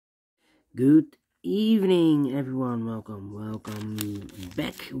Good evening, everyone. Welcome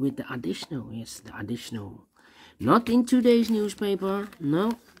back with the additional. Yes, the additional. Not in today's newspaper.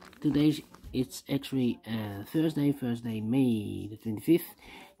 No, today's it's actually Thursday, May the 25th,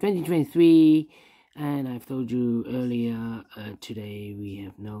 2023. And I've told you earlier, today we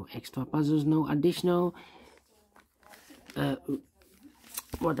have no extra puzzles, no additional.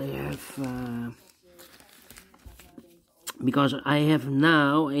 What I have. Because I have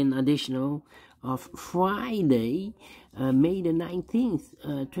now an additional of Friday, May the 19th,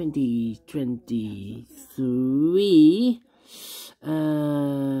 2023.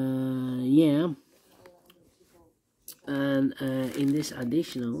 Yeah, and in this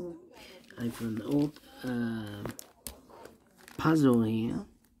additional, I have an old puzzle here,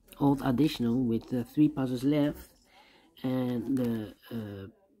 old additional with 3 puzzles left, and the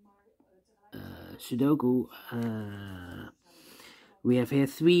Sudoku. We have here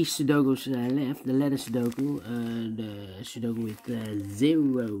 3 Sudokus left. The letter Sudoku, the Sudoku with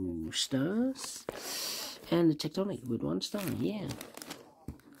 0 stars, and the tectonic with 1 star. Yeah.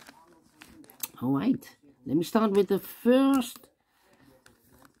 Alright, let me start with the first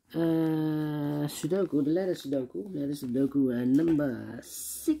Sudoku, the letter Sudoku. Letter Sudoku number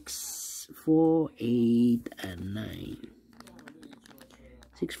 6, 4, 8, and 9.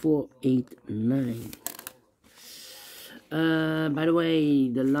 6, 4, 8, 9. By the way,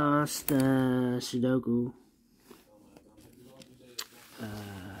 the last Sudoku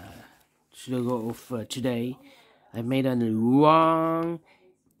of today, I made a wrong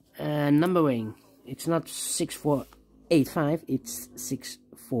numbering. It's not 6485, it's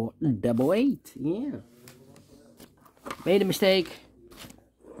 6488. Yeah, made a mistake.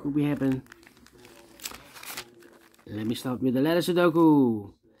 Could be happen. Let me start with the letter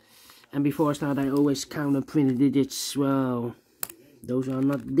Sudoku. And before I start, I always count and print the digits. Well, those are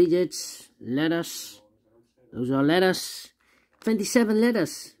not digits, letters. Those are letters. 27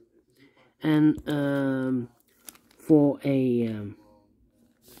 letters. And for a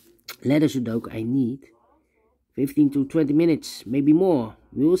letter Sudoku, I need 15 to 20 minutes, maybe more.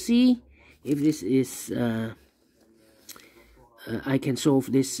 We will see if this is I can solve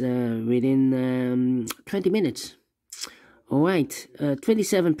this within 20 minutes. Alright,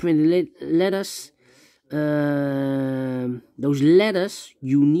 27 printed letters. Those letters,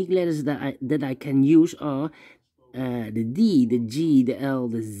 unique letters that I can use are the D, the G, the L,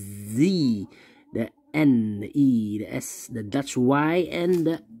 the Z, the N, the E, the S, the Dutch Y, and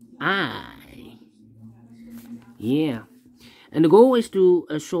the I. Yeah, and the goal is to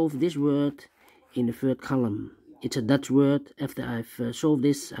solve this word in the 3rd column. It's a Dutch word. After I've solved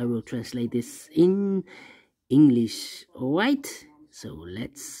this, I will translate this in English. Alright, so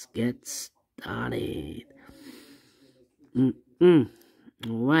let's get started.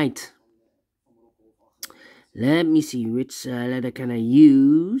 Alright, let me see which letter can I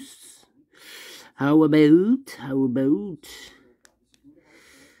use. How about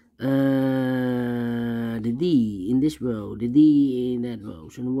the D in this row, the D in that row.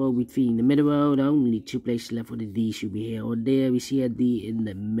 So the row between the middle row, the only 2 places left for the D should be here or there. We see a D in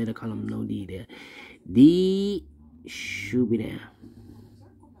the middle column, no D there. D should be there.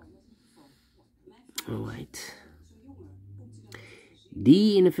 Alright.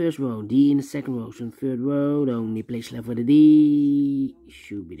 D in the 1st row, D in the 2nd row. So in the 3rd row, the only place left for the D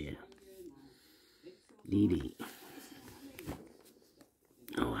should be there. D.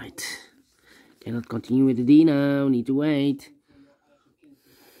 Alright. Cannot continue with the D now, need to wait.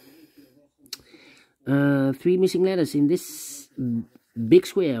 3 missing letters in this big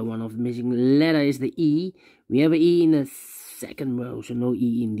square. One of the missing letter is the E. We have an E in the 2nd row, so no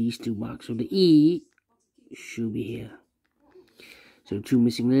E in these 2 boxes. So the E should be here. So 2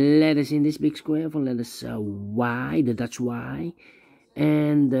 missing letters in this big square for letters Y, the Dutch Y,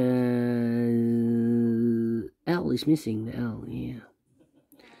 and L is missing. The L, yeah.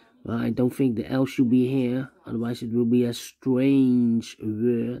 Well, I don't think the L should be here, otherwise it will be a strange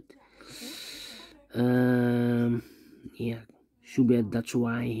word. Yeah, should be a Dutch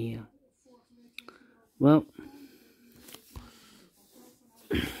Y here. Well,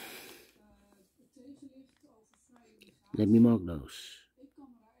 let me mark those.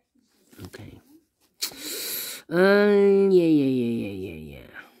 Okay. Yeah.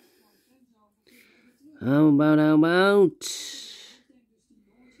 How about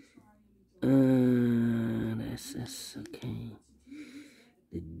that's okay.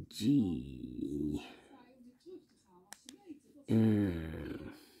 The G.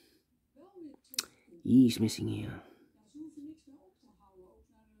 E is missing here.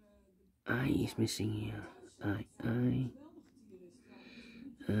 I is missing here. I.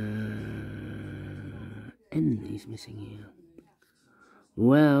 N is missing here.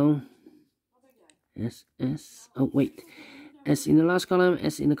 Well, S, S, oh wait. S in the last column,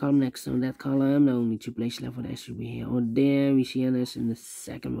 S in the column next to that column. The only two places left for the S should be here or there. We see an S in the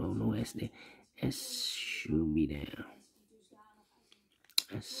second row, no S there. S should be there.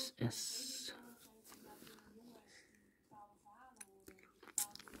 S, S.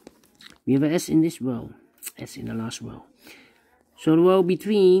 We have an S in this row, S in the last row. So the row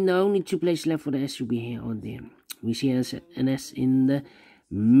between, the only two places left for the S should be here or there. We see an S in the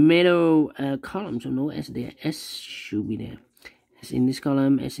middle column, so no S there. S should be there. S in this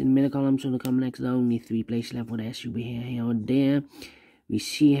column, S in the middle column, so the column next, the only three places left for the S should be here or there. We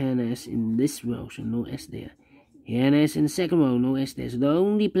see an S in this row, so no S there. Here an S in the second row, no S there. So the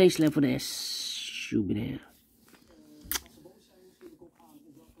only place left for the S should be there.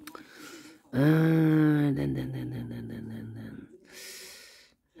 Then.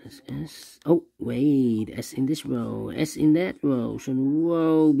 S. Oh, wait. S in this row. S in that row. So the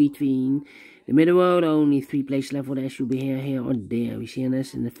row between the middle row, the only three places left for the S should be here or there. We see an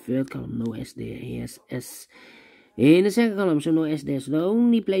S in the third column. No S there. Here's S in the second column. So no S there. So the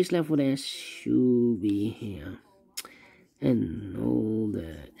only place left for the S should be here. And all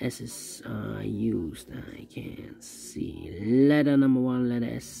the S's are used. I can't see. Letter number 1,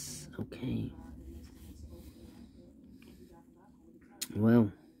 letter S. Okay.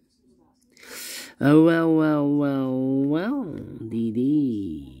 Well. Well.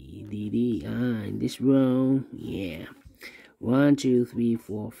 D. In this row. Yeah. 1, 2, 3,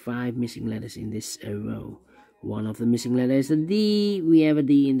 4, 5 missing letters in this row. One of the missing letters is a D. We have a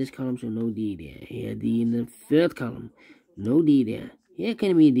D in this column, so no D there. Here, D in the third column. No D there. Here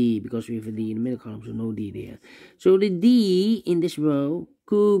can be a D because we have a D in the middle column, so no D there. So the D in this row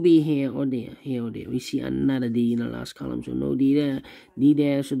could be here or there. Here or there. We see another D in the last column, so no D there. D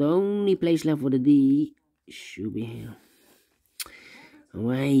there. So the only place left for the D should be here.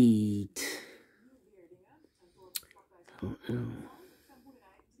 Right.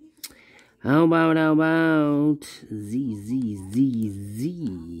 How about Z.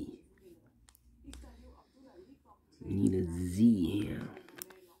 Need a Z here.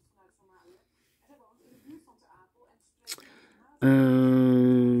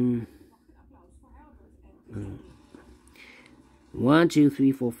 1, 2,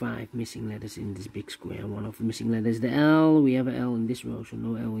 3, 4, 5 missing letters in this big square. One of the missing letters is the L. We have an L in this row, so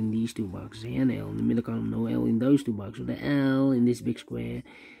no L in these two boxes. Here an L in the middle column, no L in those two boxes. So the L in this big square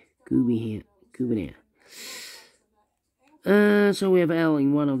could be here, could be there. So we have L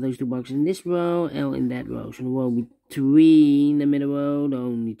in one of those two boxes in this row, L in that row. So the row between the middle row, the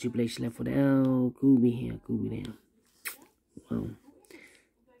only two places left for the L could be here, could be there. Well,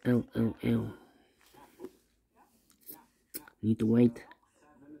 L. Need to wait.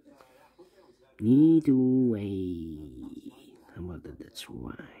 How about that? That's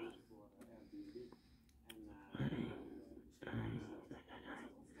why.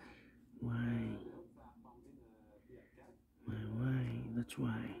 Why? That's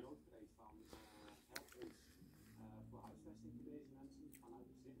why.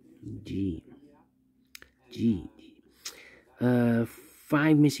 G.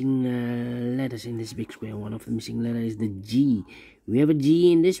 5 missing letters in this big square. One of the missing letters is the G. We have a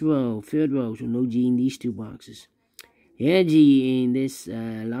G in this row, third row, so no G in these two boxes. Here G in this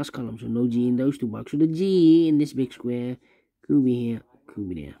last column, so no G in those two boxes. So the G in this big square could be here, could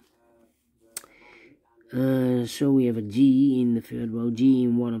be there. So we have a G in the third row, G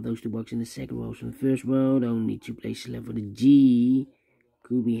in one of those two boxes in the second row. So in the first row, the only two places left for the G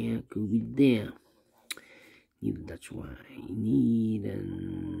could be here, could be there. That's why you need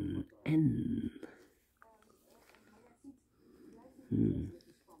an N.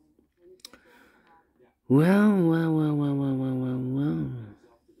 Well.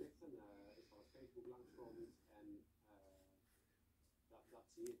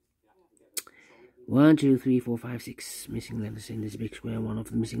 1, 2, 3, 4, 5, 6 missing letters in this big square. One of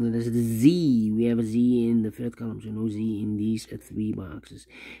the missing letters is the Z. We have a Z in the third column, so no Z in these 3 boxes.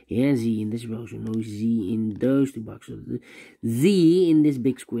 Here Z in this row, so no Z in those 2 boxes. So the Z in this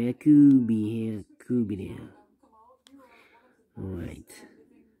big square could be here, could be there. Alright.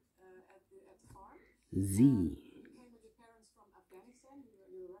 Z.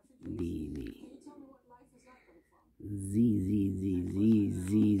 D. Z.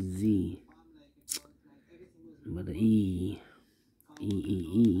 But the E.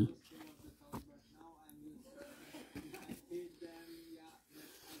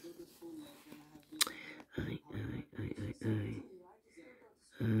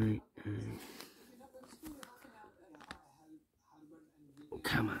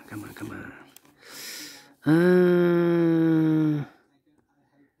 Come on. G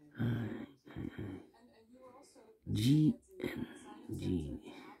N G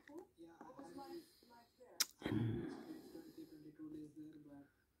N.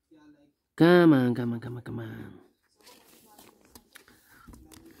 Come on, come on, come on, come on.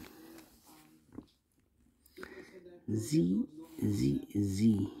 Z Z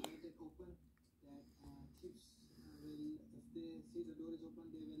Z.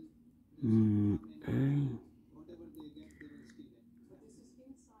 I.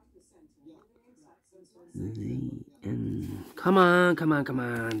 Z N. Come on, come on, come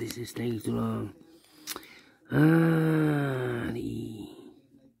on. This is taking too long. E.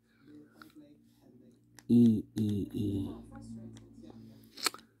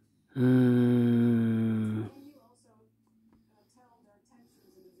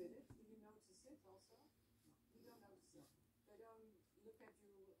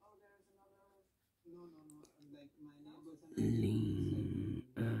 Lean,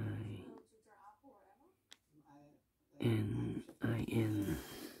 N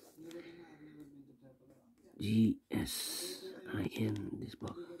G S I N. This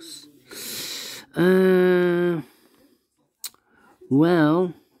box.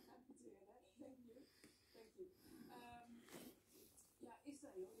 Well.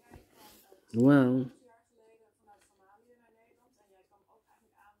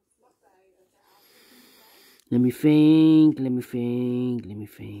 Let me think.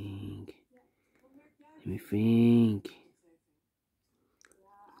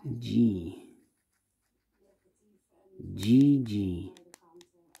 G.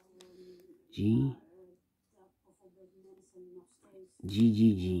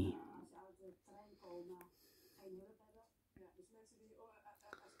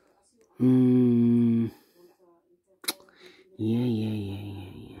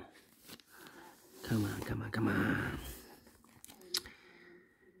 Yeah. Come on.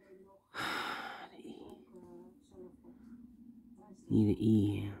 Need an E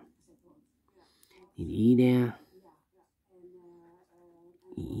here. Need an E there.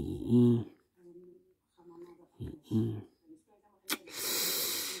 E.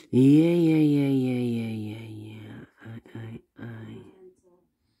 Yeah.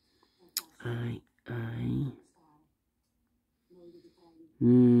 I.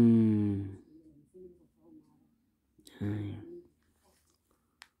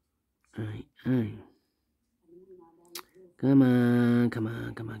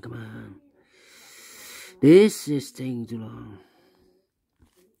 Come on. This is taking too long.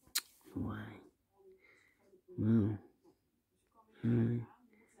 Why? No.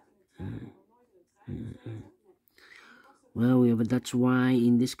 Well, we have a that's why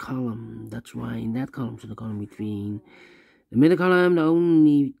in this column. That's why in that column. So the column between the middle column, the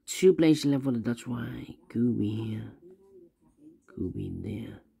only two places left for the that's why. Could be here. Could be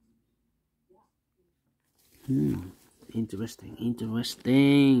there. Interesting.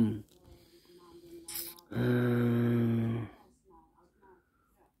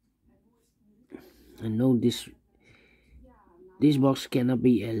 I know this box cannot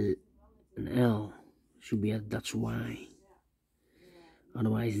be an L. Should be a that's why.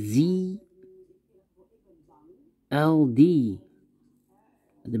 Otherwise Z L D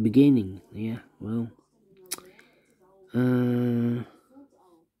at the beginning. Yeah, well.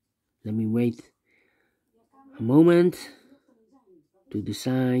 Let me wait a moment to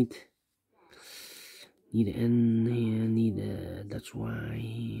decide. Need an N here, need a that's why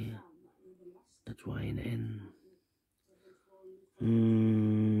here. That's why an N.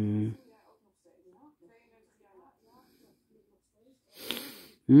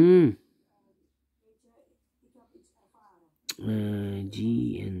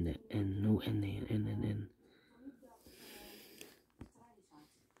 G and N, no N here, N and N.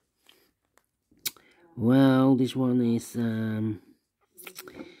 Well, this one is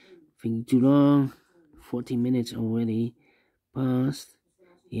thinking too long. 40 minutes already passed.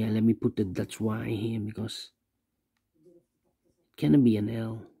 Yeah, let me put the that's why here because it cannot be an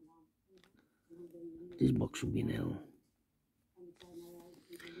L. This box should be an L.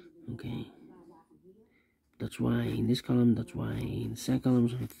 Okay. That's why in this column, that's why in the second column,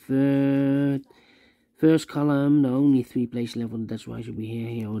 so the first column, the only three places left on that's why should be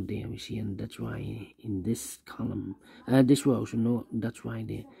here, or there. We see, and that's why in this column, this row, so no, that's why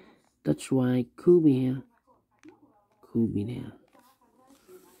there. That's why could be here, could be there.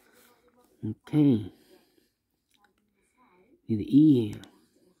 Okay. Need the E here.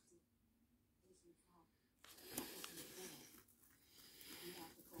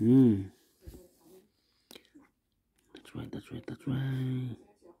 That's right.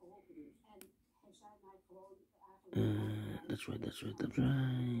 That's right, that's right, that's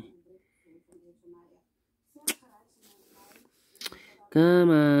right. Come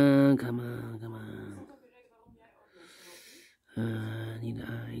on, come on, come on. I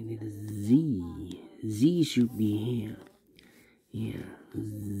need a Z. Z should be here. Yeah,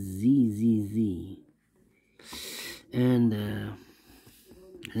 Z. And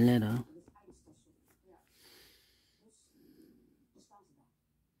letter.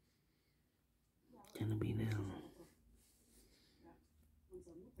 Can it be now?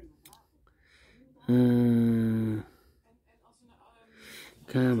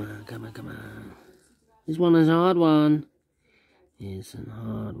 Come on. This one is a hard one. It's a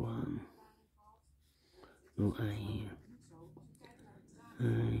hard one. No I here.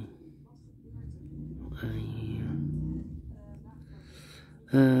 I here.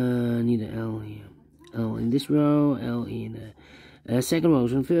 Need an L here. L in this row, L in the second row.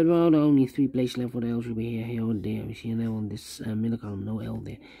 So in the third row, there are only 3 places left for the L should be here, or there. We see an L in this middle column, no L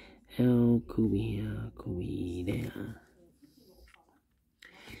there. L could be here, could be there.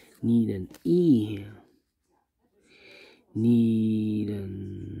 Need an E here. Need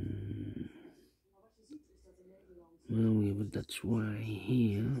an... Well, we have a that's why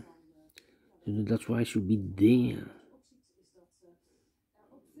here. So that's why it should be there.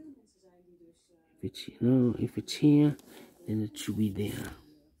 If it's here, then it should be there.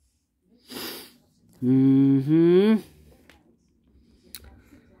 Need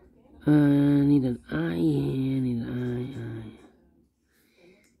an I here, need an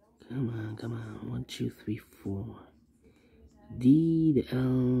I. Come on. 1, 2, 3, 4. D, the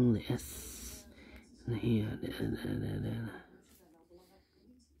L, the S, and here, the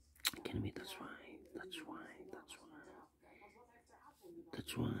Can be, that's why.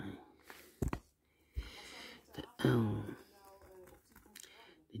 The L,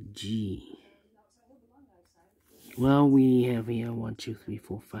 the G. Well, we have here 1, 2, 3,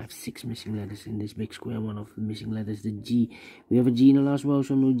 4, 5, 6 missing letters in this big square. One of the missing letters, the G. We have a G in the last row,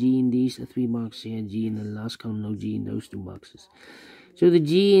 so no G in these 3 boxes here. G in the last column, no G in those 2 boxes. So the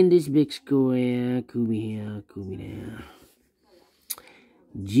G in this big square could be here, could be there.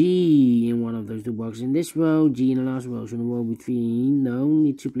 G in one of those 2 boxes in this row, G in the last row. So the row between, the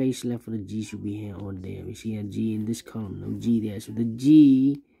only 2 places left for the G should be here or there. We see a G in this column, no G there. So the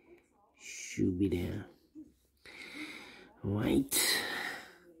G should be there. Right.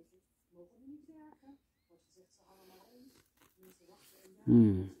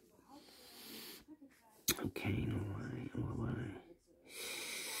 Okay, no why.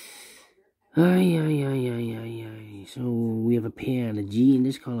 So we have a pair, the G in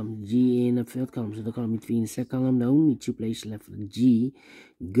this column, G in the 3rd column. So the column between the 2nd column, the only 2 places left for the G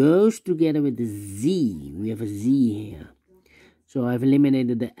goes together with the Z. We have a Z here. So I've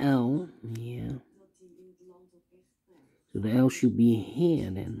eliminated the L here. So the L should be here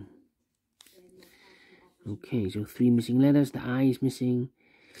then. Okay, so 3 missing letters. The I is missing.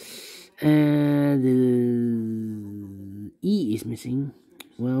 And the E is missing.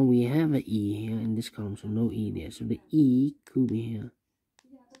 Well, we have an E here in this column, so no E there. So the E could be here.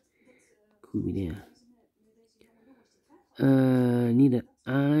 Could be there. Need an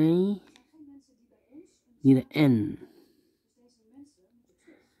I. Need an N.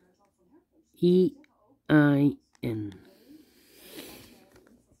 E-I-N.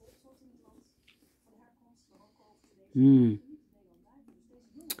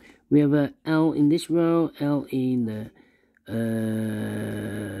 We have a L in this row, L in the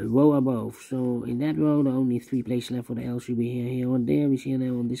row above. So in that row, there are only 3 places left for the L should be here, or there. We see an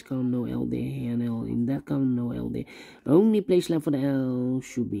L in this column, no L there. Here an L in that column, no L there. Only place left for the L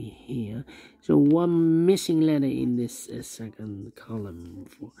should be here. So 1 missing letter in this 2nd column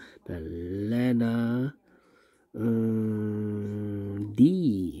for the letter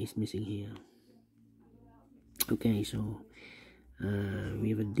D is missing here. Okay, so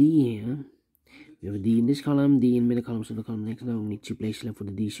we have a D here. We have a D in this column, D in the middle column, so the column next, only 2 places left for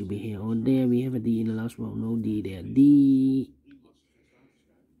the D should be here or there. We have a D in the last row, no D there. D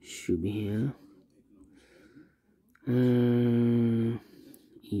should be here.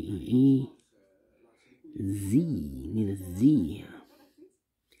 Z, need a Z here.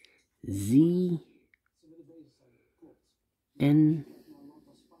 Z, N,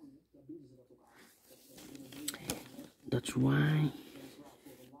 that's why.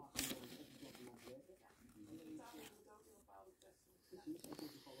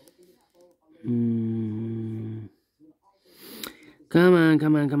 Come on.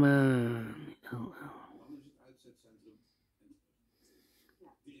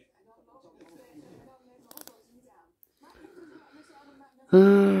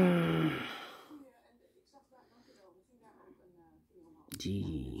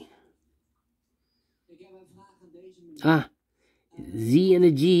 G. Ah, Z and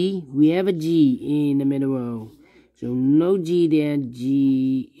a G. We have a G in the middle row. So no G there.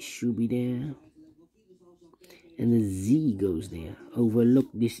 G should be there. And the Z goes there. Overlook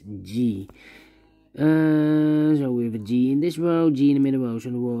this G. So we have a G in this row, G in the middle row.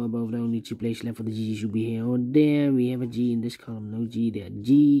 So the row above the only two places left for the G should be here or there. We have a G in this column, no G there.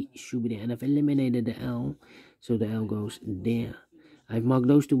 G should be there. And I've eliminated the L, so the L goes there. I've marked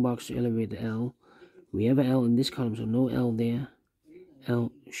those two boxes earlier with the L. We have an L in this column, so no L there.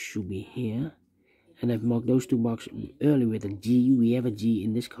 L should be here. And I've marked those two boxes earlier with a G. We have a G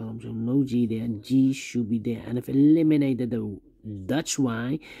in this column, so no G there. G should be there. And I've eliminated the Dutch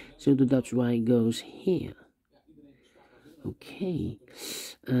Y, so the Dutch Y goes here. Okay.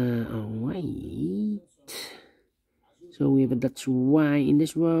 Alright. So we have a Dutch Y in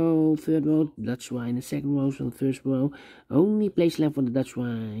this row, third row, Dutch Y in the second row, so the first row. Only place left for the Dutch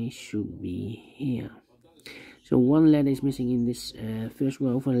Y should be here. So one letter is missing in this first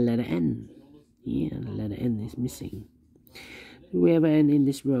row for the letter N. Yeah, the letter N is missing. We have an N in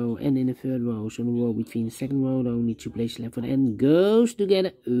this row, N in the third row. So the row between the second row, the only two places left for the N goes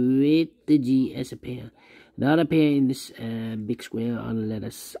together with the G as a pair. The other pair in this big square are the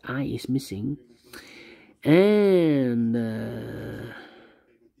letters I is missing. And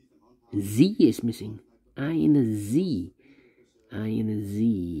Z is missing. I in the Z. I in the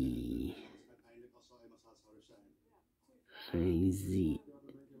Z. I, Z.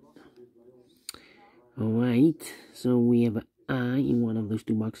 Alright, so we have an I in one of those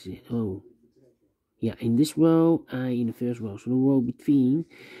two boxes. Oh, yeah, in this row, I in the first row. So the row between,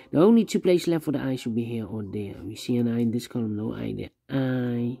 the only two places left for the I should be here or there. We see an I in this column, no I there.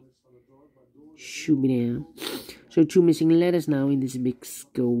 I should be there. So two missing letters now in this big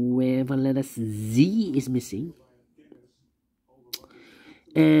square. For letter Z is missing.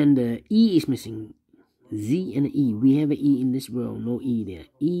 And E is missing. Z and E. We have an E in this row, no E there.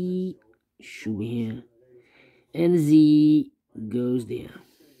 E should be here. And Z goes there.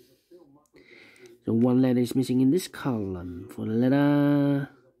 So one letter is missing in this column. For the letter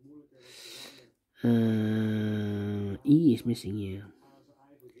E is missing here.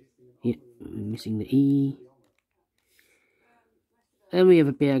 Yeah, we're missing the E. And we have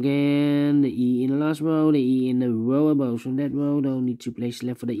a pair again. The E in the last row, the E in the row above. So in that row, the only two places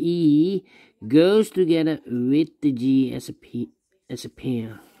left for the E goes together with the G as a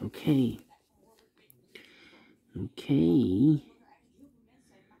pair. Okay. Okay.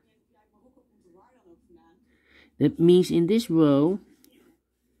 That means in this row,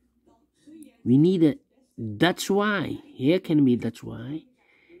 we need a Dutch Y. Here can be Dutch Y.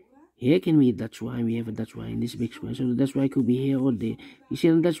 Here can be Dutch Y. We have a Dutch Y in this big square. So the Dutch Y could be here or there. You see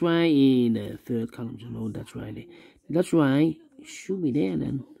the Dutch Y in the third column. So no Dutch Y there. The Dutch Y should be there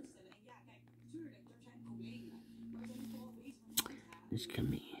then. This can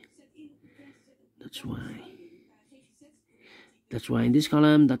be Dutch Y. That's why in this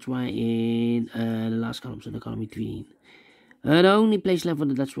column, that's why in the last column, so the column between. The only place left for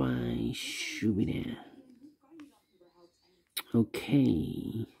the Dutch Y should be there.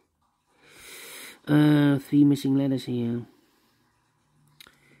 Okay. Three missing letters here.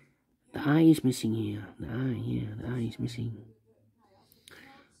 The I is missing here. The I is missing.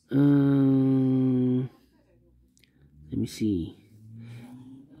 Let me see.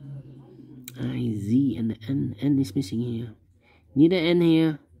 I, Z, and the N is missing here. Need an N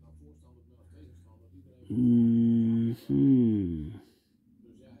here.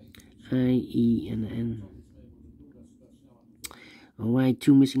 I, E, and an N. Alright,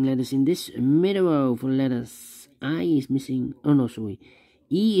 two missing letters in this middle row for letters. I is missing. Oh no, sorry.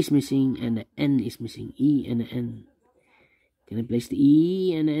 E is missing and the N is missing. E and the N. Can I place the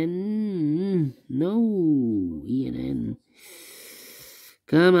E and the N? No. E and the N.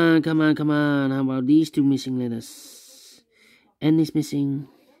 Come on, come on, come on. How about these two missing letters? N is missing.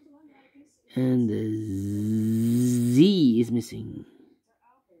 And the Z is missing.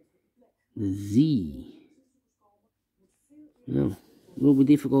 The Z. No. Will be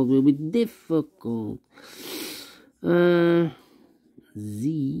difficult. Z,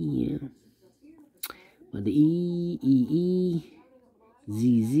 yeah. But the E,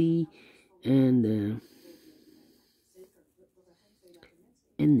 Z, and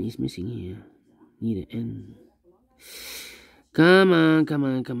N is missing here. Need an N. Come on.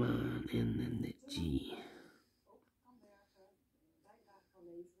 And then the G.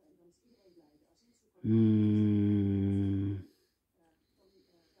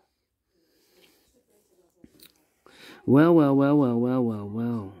 Well.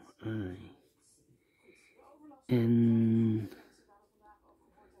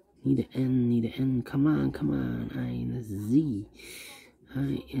 Need the N, need the N. Come on, come on. I and the Z.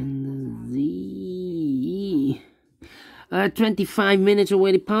 I and the Z. 25 minutes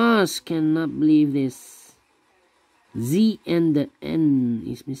already passed. Cannot believe this. Z and the N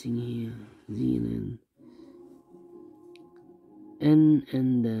is missing here. Z and N. N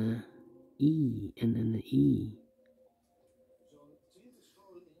and the E. N and the E.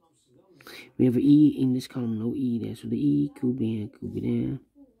 We have an E in this column, no E there. So the E could be here, could be there.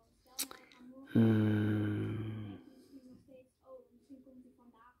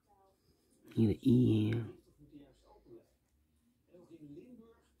 Need an E here.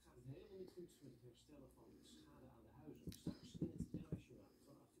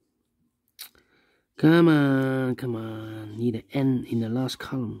 Come on, come on. Need an N in the last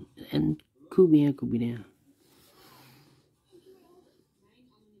column. The N could be here, could be there.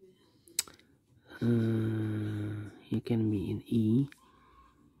 Here can be an E.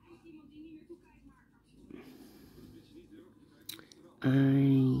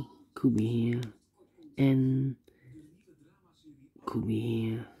 I could be here. N could be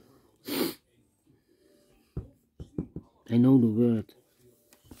here. I know the word.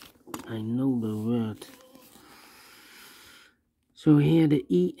 I know the word. So here the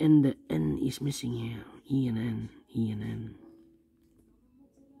E and the N is missing here. E and N. E and N.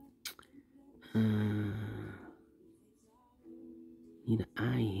 Need an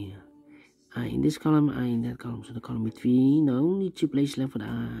I here. I in this column, I in that column. So the column between, only 2 places left for the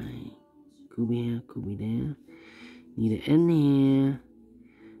I. Could be here, could be there. Need an N here.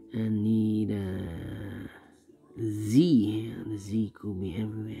 And need a Z here. The Z could be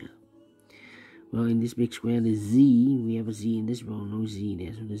everywhere. Well, in this big square, the Z, we have a Z in this row, no Z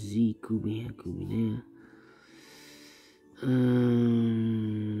there. So the Z could be here, could be there.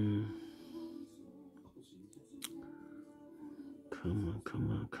 Come on,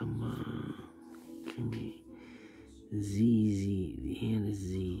 come on, come on. Give me Z, Z, here the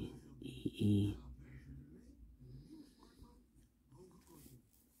Z, E, E.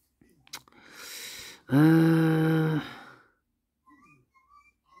 The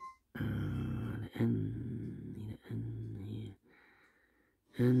N, need an N here.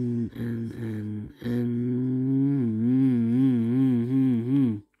 N, N, N, N.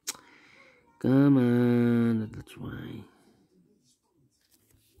 Come on, that's why.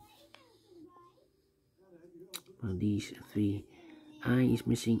 Well, these 3. I is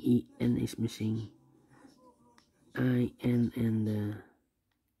missing, E, N is missing. I, N, and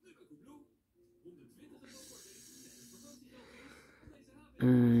I,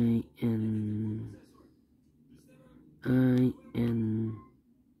 N, I, N.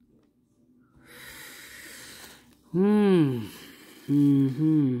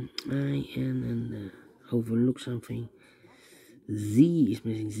 I, N, and overlook something. Z is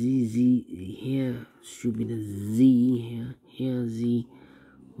missing. Z, Z. Here should be the Z here. Here Z.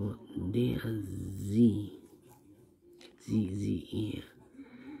 Or there Z. Z, Z here.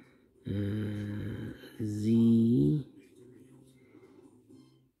 Z.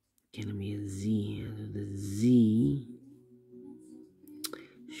 Can be a Z here. So the Z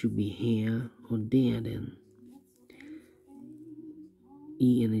should be here or there then.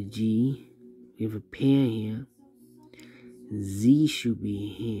 E and a G. We have a pair here. Z should be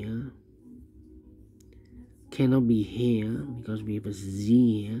here. Cannot be here because we have a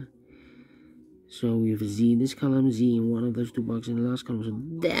Z here. So we have a Z in this column, Z in one of those 2 boxes in the last column. So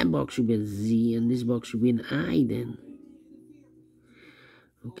that box should be a Z and this box should be an I then.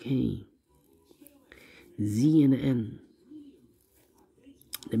 Okay. Z and N.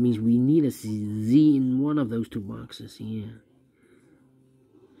 That means we need a Z in one of those 2 boxes here.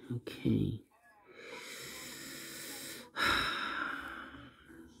 Okay.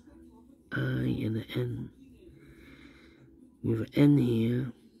 I and the N. We have an N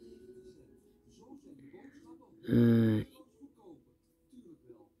here.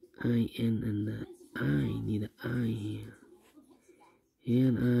 I, N, and the I. Need an I here. Here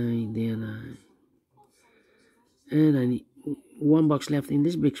an I, there an I. And I need 1 box left in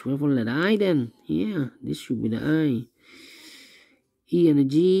this big square for letter I then. Yeah, this should be the I. E and a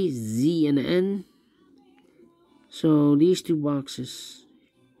G, Z and an N. So these 2 boxes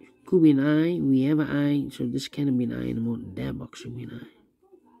could be an I. We have an I, so this cannot be an I anymore. That box should be an I.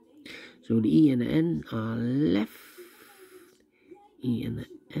 So the E and the N are left. E and the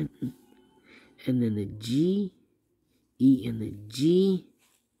N. And then the G. E and the G.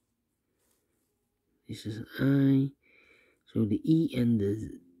 This is an I. So the E and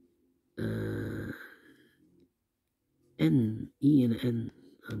the N. E and the N.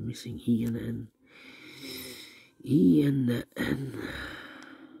 I'm missing E and the N. E and the N.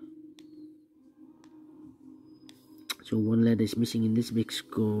 So one letter is missing in this big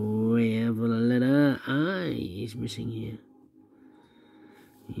square. For the letter I is missing here.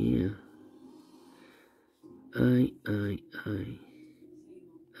 Yeah. I.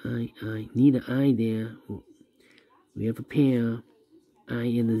 Need an I there. We have a pair. I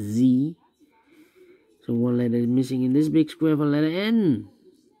and a Z. So one letter is missing in this big square for letter N.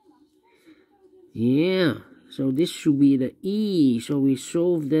 Yeah. So this should be the E. So we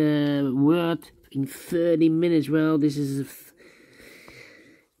solved the word in 30 minutes. Well, this is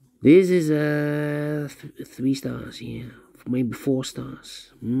 3 stars here. Maybe 4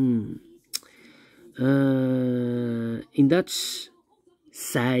 stars. In Dutch,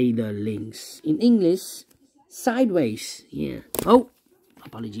 zijdelings. In English, sideways. Yeah. Oh,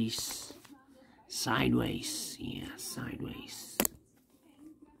 apologies. Sideways. Yeah, sideways.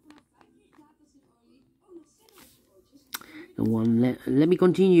 Let me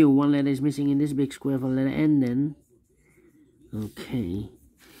continue. One letter is missing in this big square for letter N then. Okay.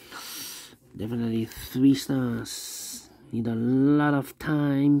 Definitely 3 stars. Need a lot of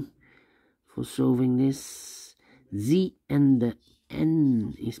time for solving this. Z and the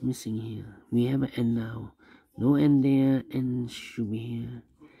N is missing here. We have an N now. No N there. N should be here.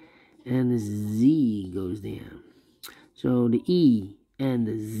 And the Z goes there. So the E and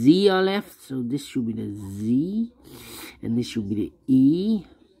the Z are left. So this should be the Z. And this should be the E.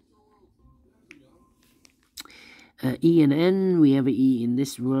 E and N, we have an E in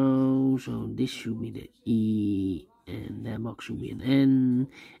this row. So this should be the E. And that box should be an N.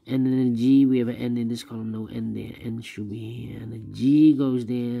 And then the G, we have an N in this column. No N there. N should be here. And the G goes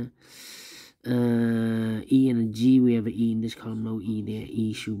there. E and a G, we have an E in this column. No E there.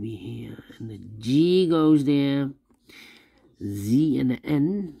 E should be here. And the G goes there. Z and the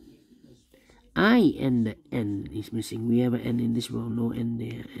N. I and the N is missing. We have an N in this row. No N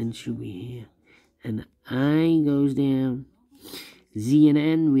there. N should be here. And the I goes there. Z and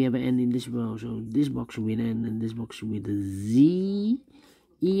N, we have an N in this row. So this box should be an N, and this box should be the Z.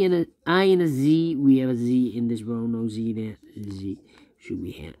 E and a I and a Z, we have a Z in this row. No Z there. Z should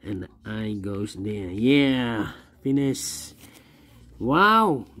be here. And the I goes there. Yeah. Finish.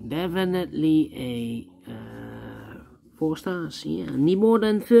 Wow. Definitely a 4 stars. Yeah. Need more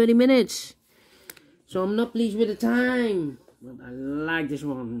than 30 minutes. So I'm not pleased with the time. But I like this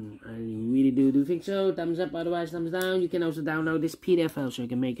one. I really do think so. Thumbs up, otherwise thumbs down. You can also download this PDF file so you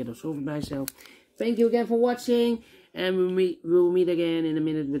can make it or solve it by yourself. Thank you again for watching. And we'll meet again in a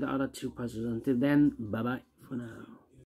minute with the other 2 puzzles. Until then, bye-bye for now.